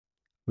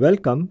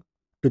Welcome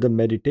to the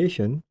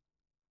meditation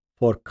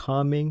for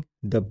calming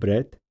the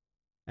breath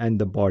and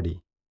the body.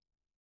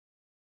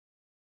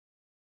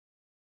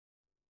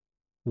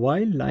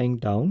 While lying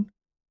down,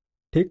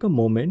 take a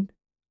moment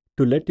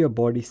to let your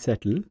body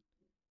settle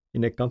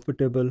in a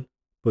comfortable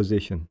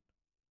position.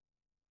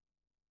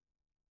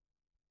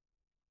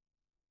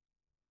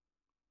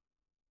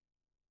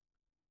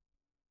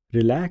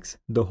 Relax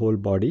the whole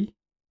body.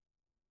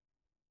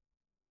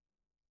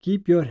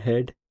 Keep your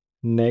head,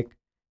 neck,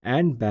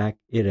 and back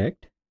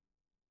erect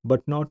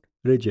but not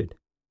rigid.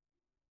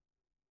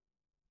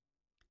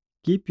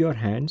 Keep your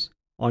hands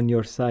on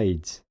your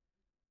sides.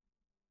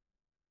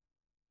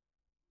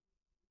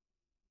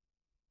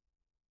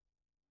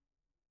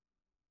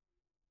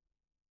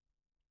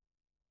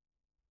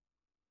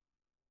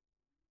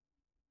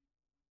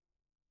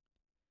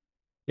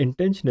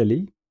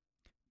 Intentionally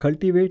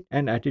cultivate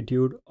an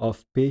attitude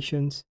of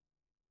patience,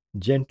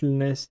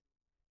 gentleness,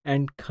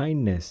 and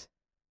kindness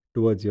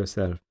towards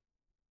yourself.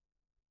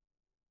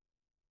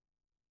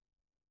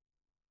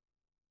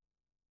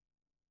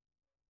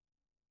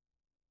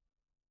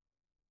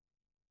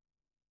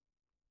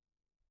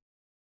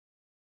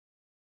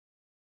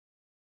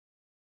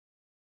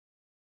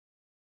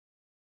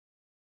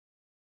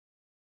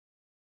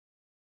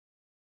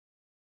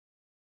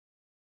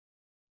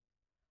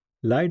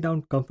 Lie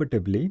down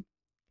comfortably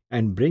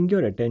and bring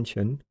your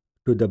attention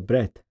to the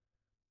breath.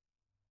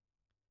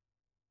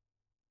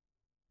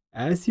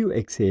 As you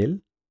exhale,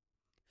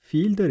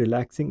 feel the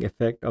relaxing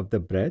effect of the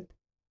breath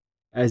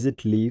as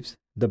it leaves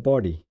the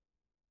body.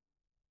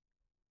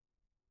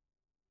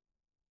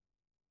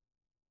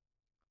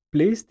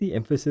 Place the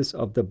emphasis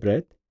of the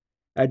breath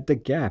at the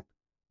gap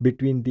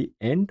between the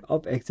end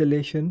of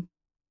exhalation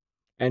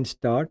and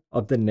start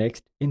of the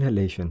next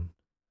inhalation.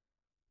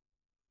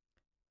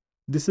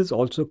 This is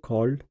also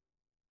called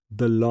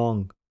the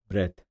long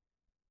breath.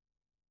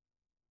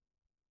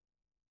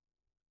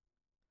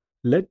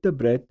 Let the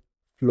breath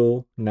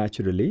flow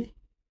naturally.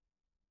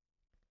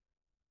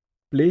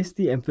 Place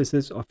the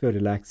emphasis of your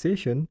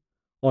relaxation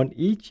on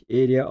each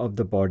area of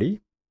the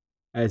body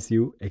as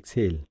you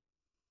exhale.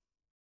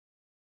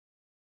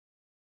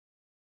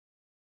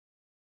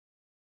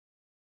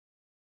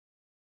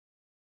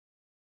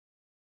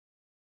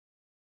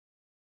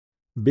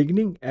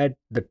 Beginning at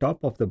the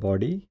top of the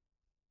body,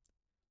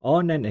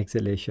 on an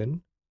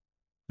exhalation,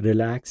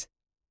 relax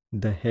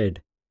the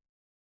head.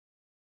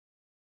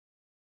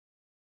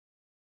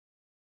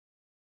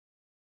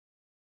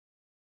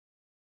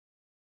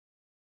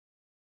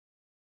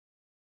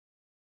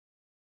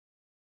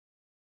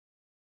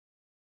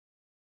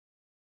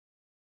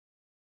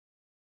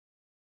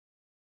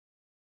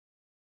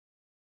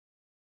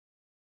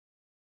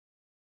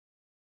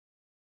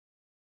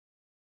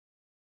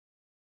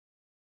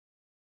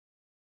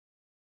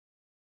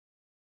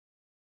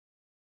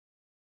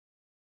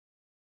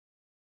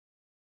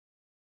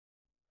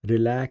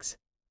 Relax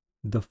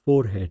the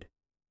forehead.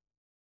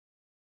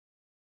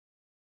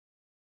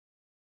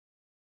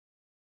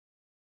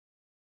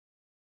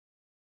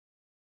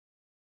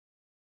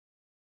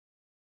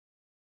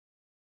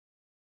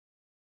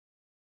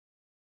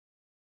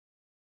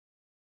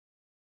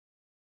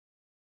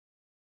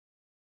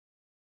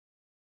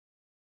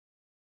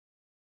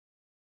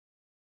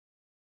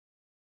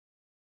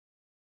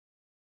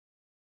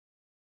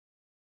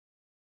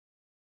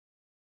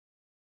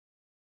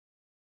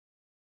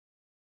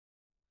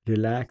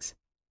 Relax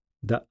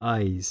the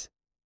eyes.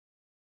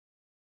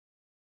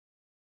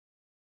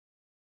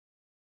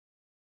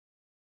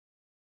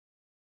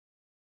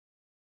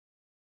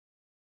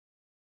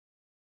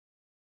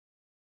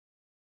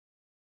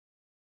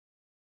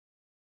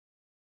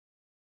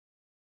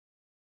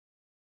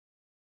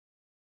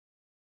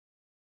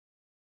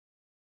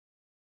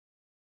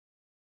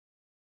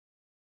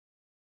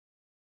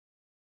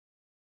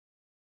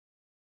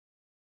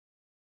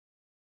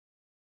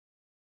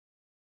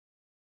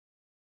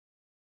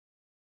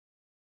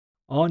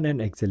 On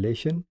an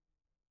exhalation,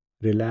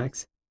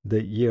 relax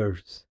the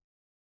ears.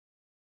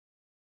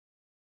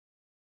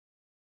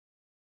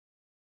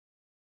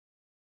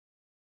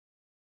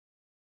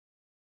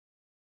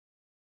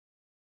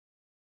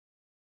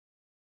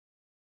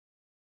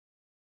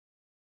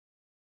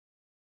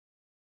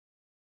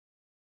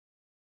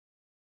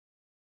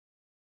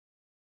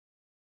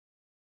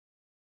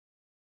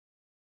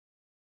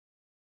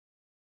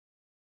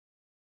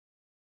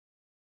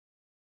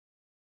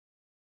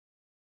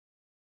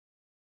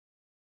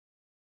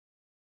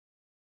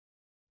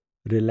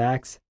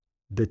 Relax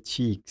the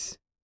cheeks.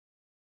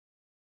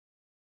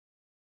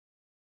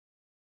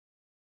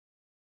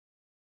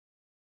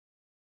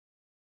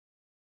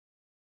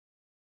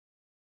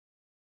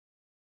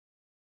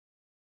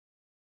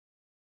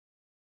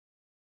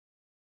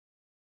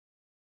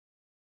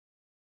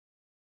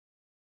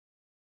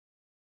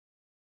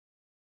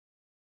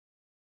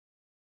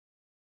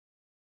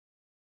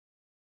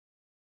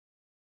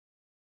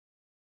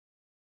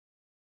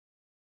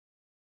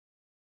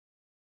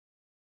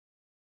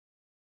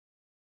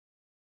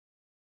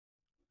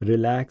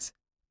 Relax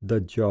the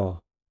jaw.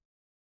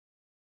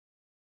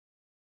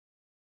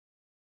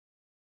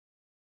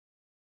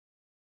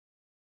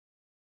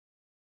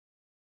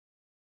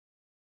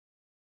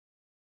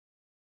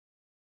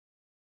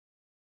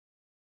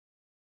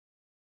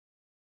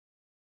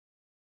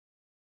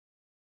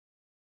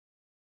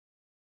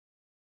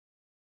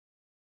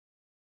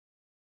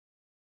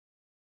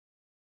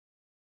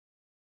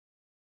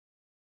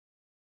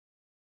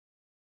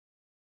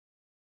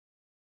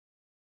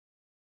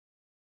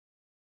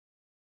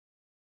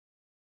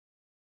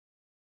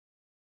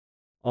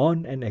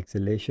 On an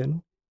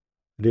exhalation,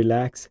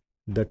 relax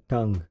the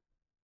tongue.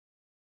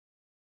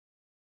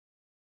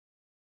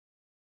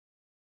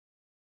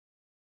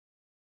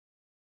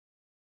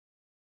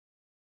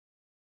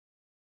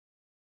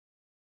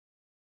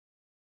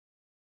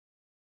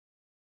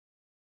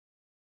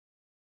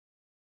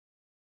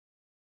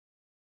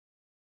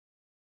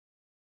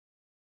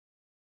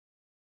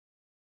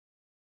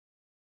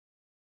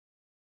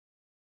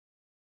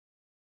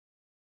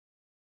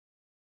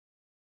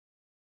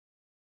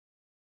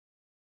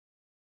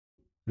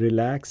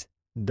 Relax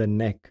the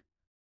neck.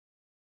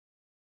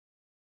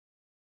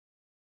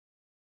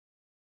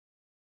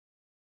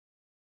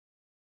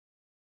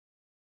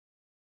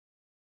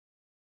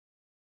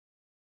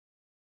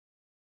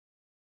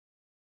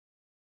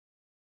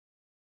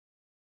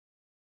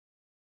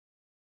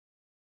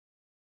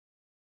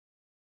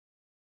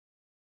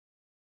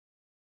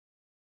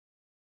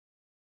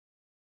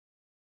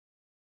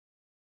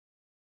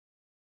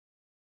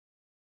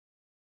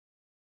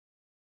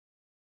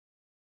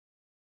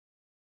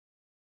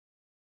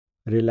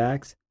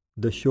 Relax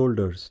the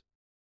shoulders.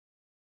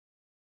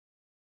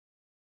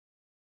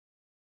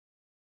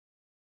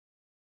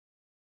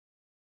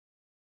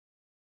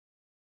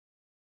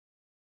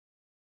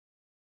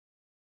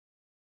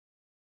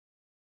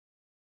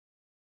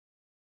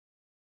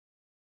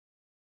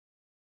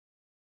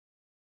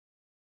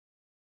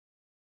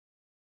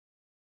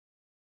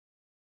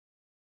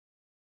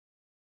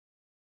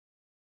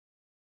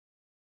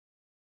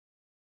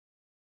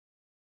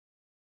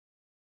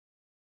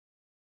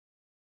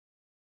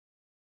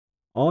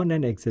 On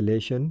an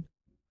exhalation,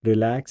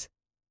 relax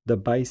the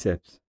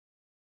biceps.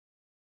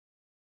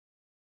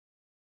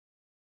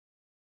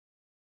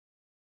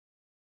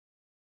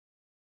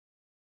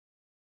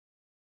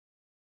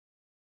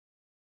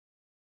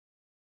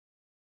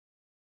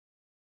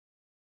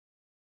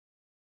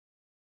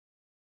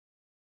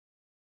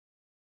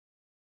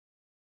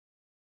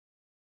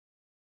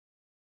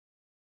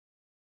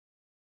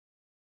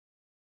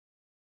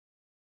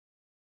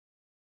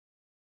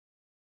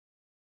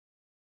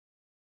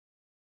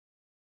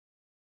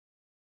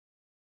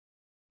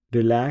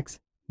 Relax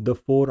the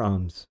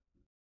forearms.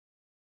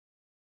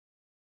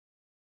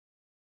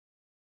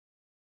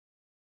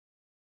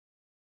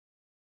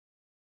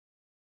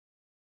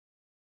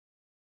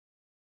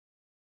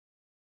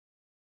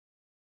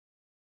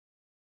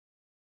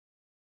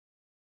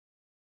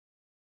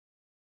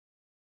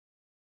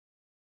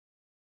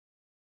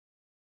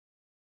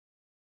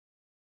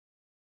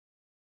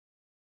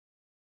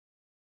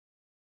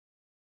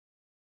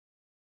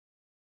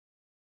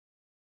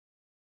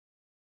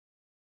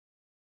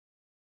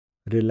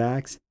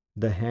 Relax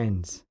the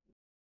hands.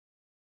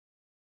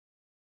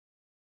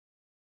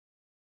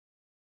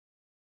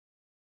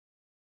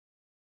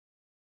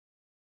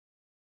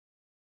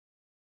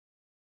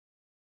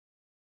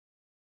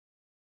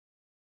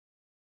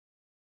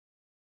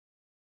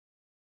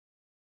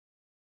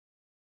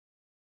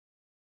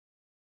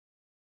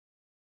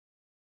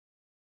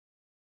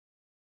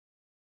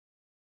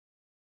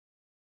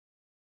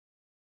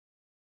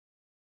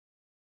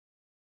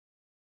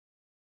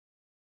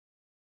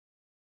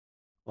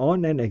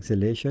 On an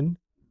exhalation,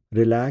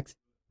 relax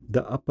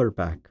the upper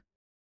back.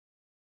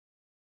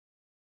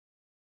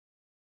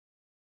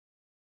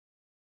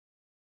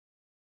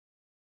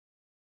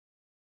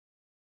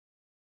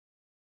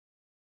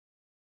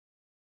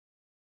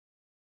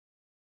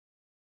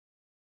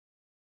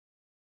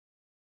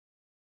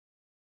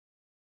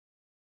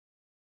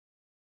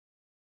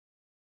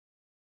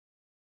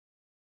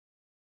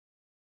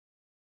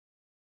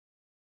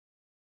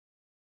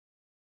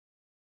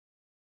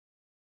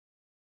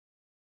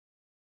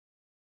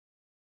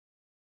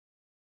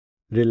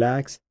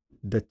 Relax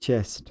the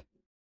chest.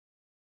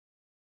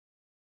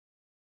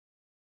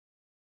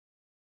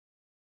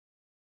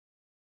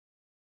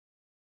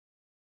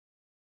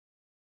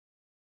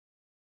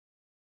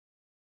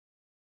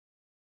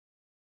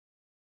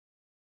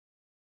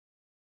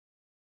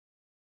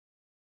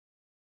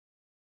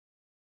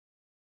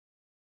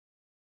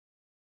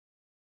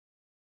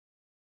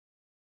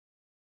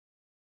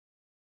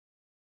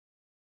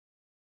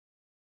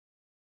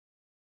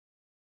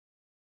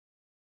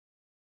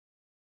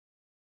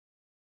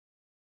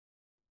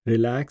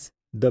 Relax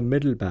the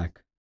middle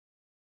back.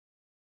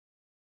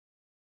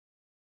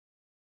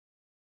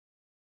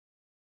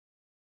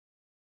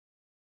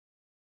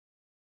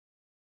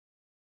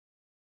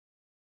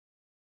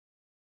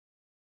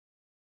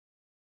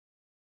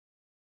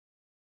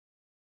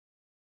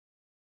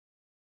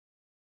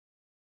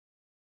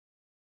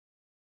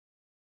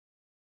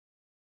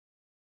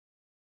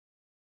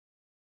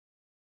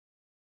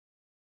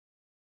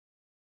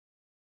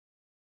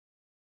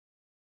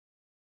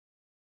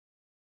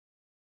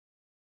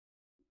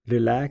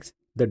 Relax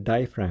the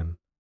diaphragm.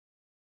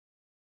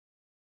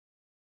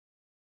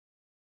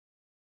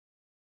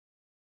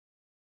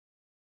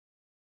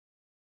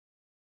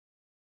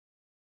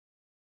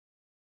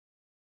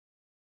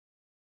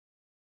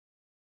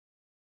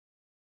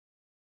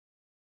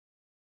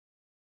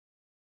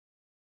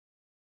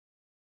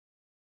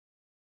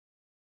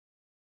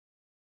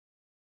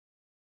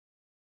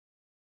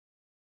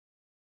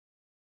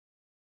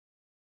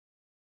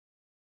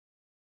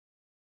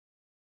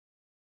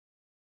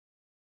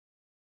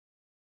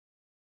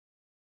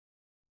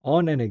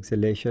 On an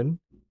exhalation,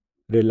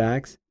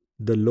 relax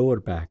the lower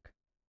back.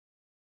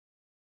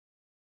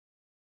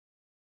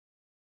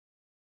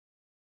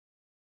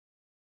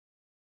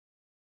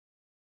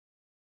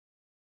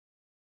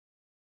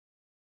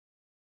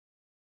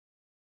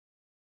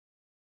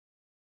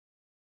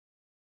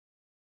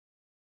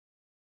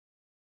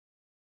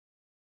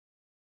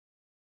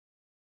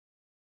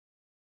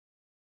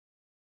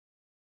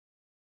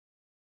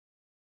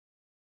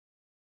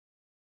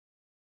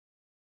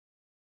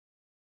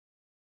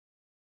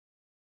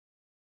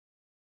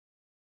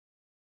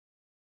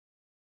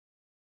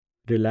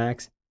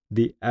 Relax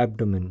the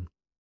abdomen.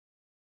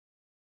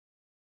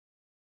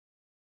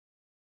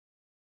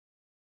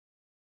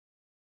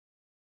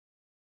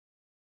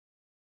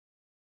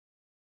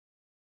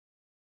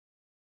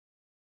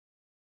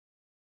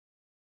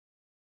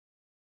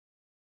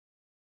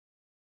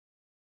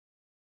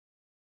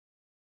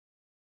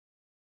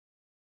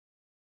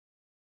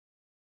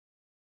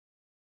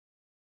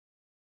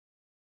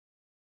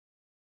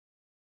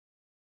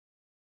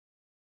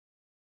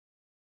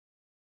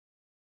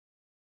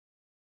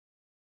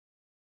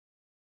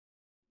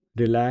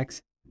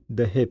 Relax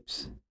the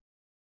hips.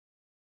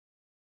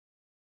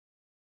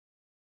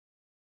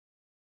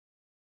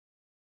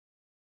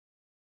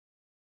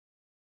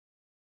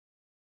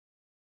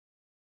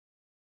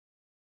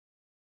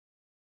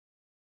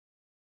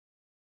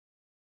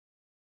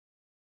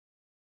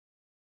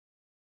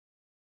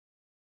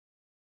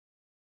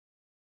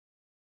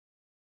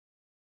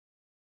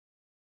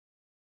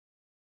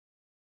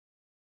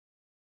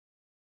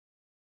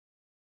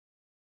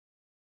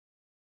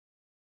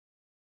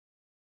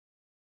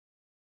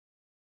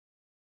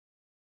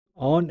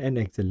 On an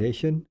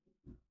exhalation,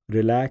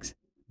 relax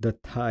the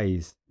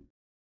thighs.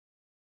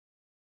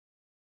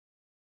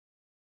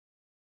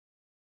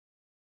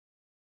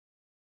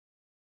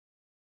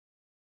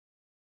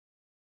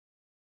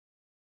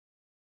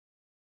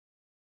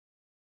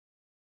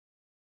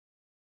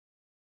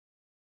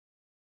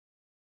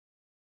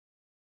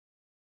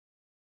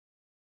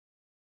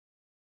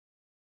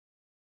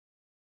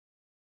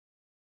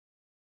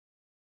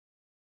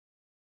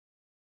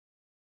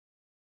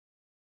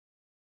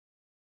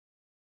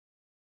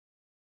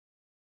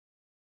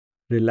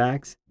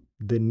 Relax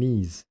the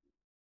knees.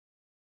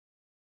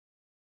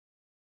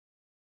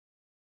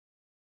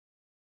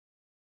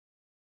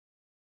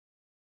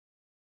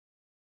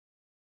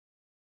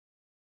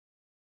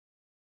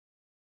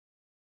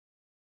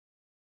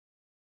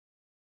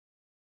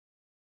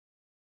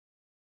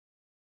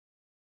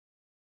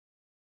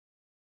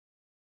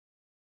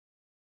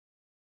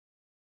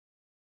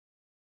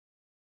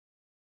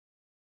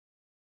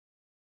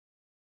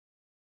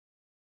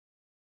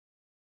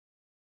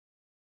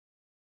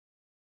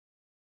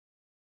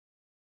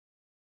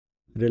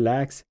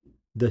 Relax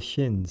the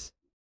shins.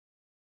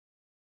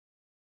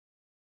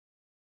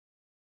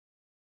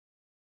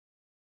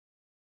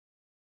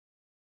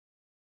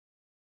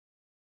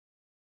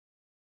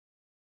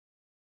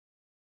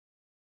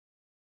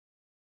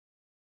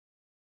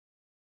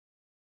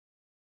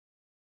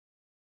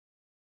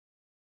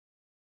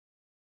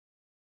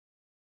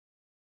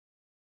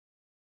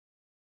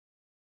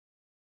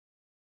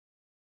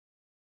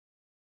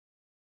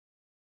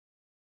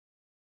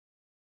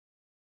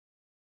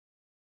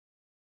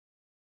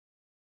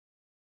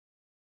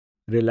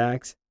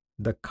 Relax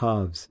the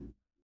calves.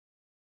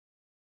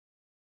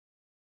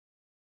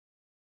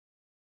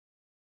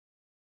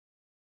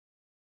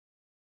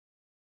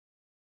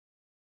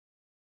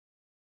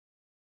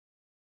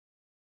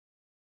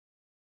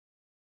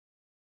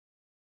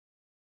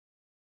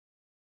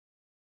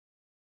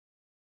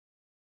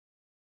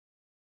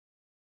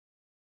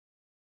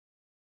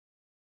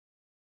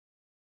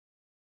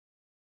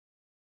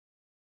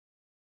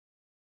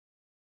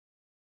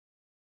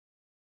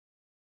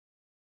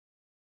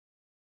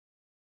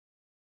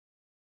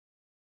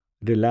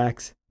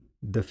 Relax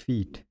the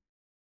feet.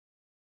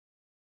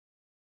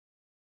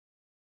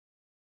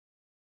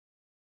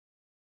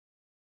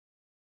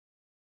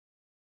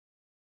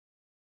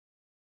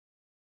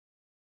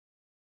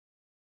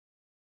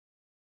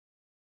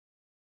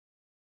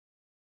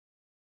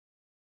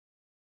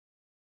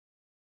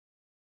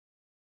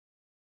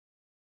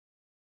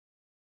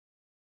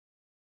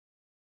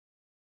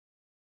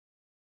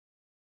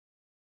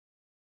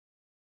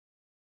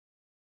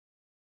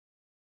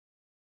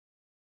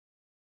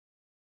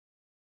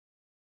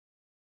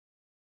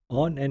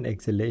 On an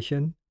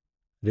exhalation,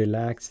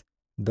 relax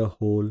the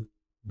whole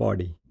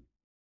body.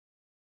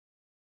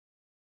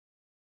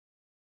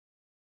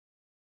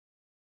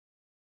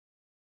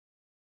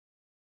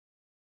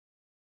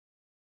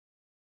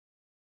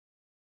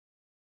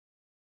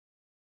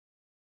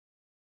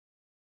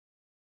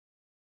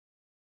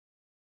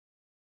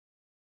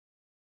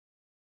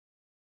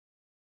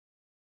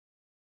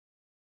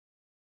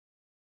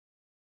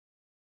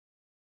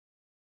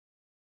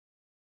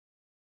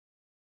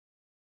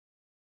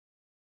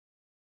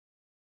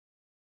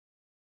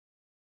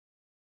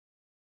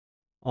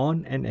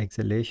 On an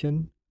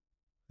exhalation,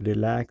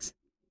 relax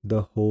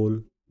the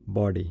whole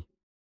body.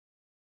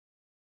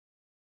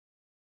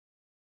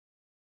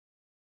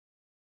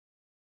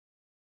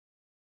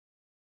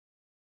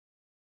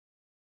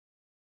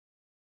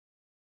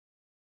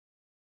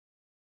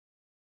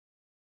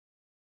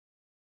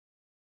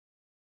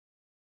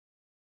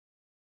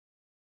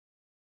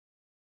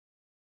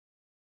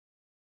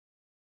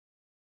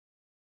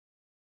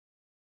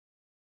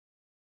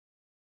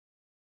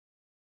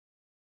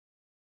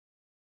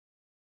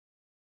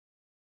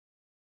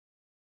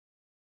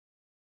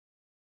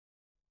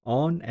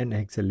 On an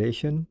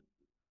exhalation,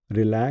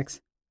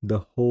 relax the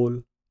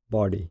whole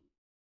body.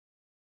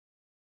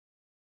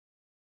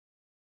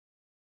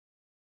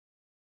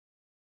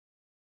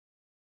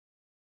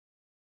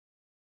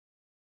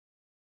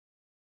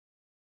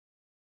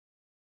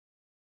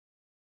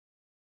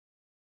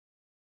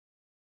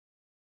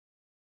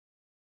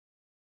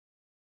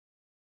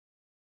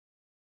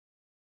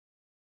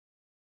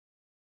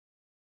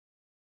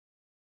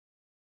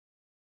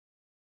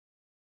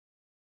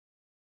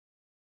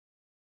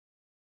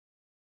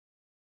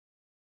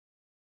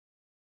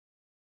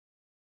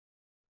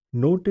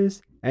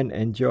 Notice and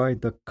enjoy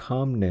the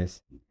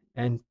calmness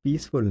and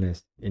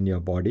peacefulness in your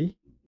body.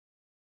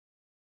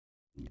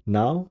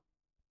 Now,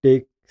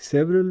 take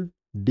several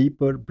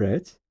deeper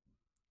breaths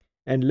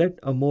and let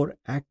a more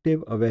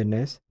active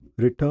awareness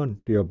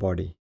return to your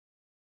body.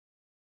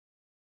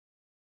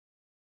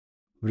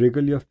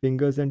 Wriggle your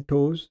fingers and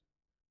toes.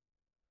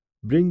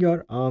 Bring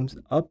your arms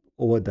up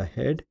over the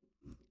head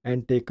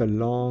and take a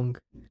long,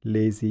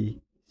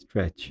 lazy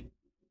stretch.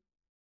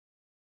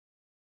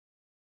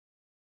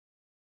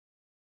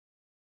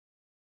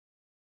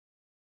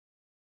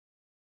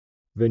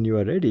 When you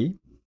are ready,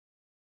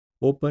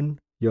 open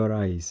your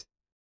eyes.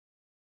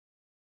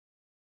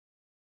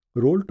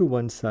 Roll to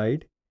one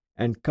side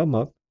and come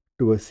up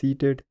to a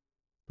seated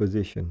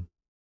position.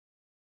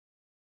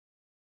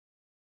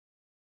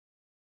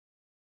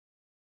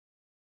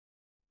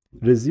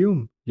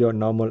 Resume your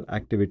normal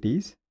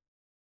activities.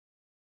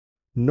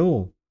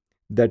 Know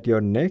that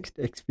your next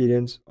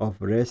experience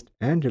of rest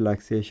and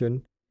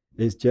relaxation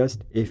is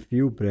just a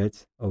few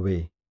breaths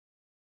away.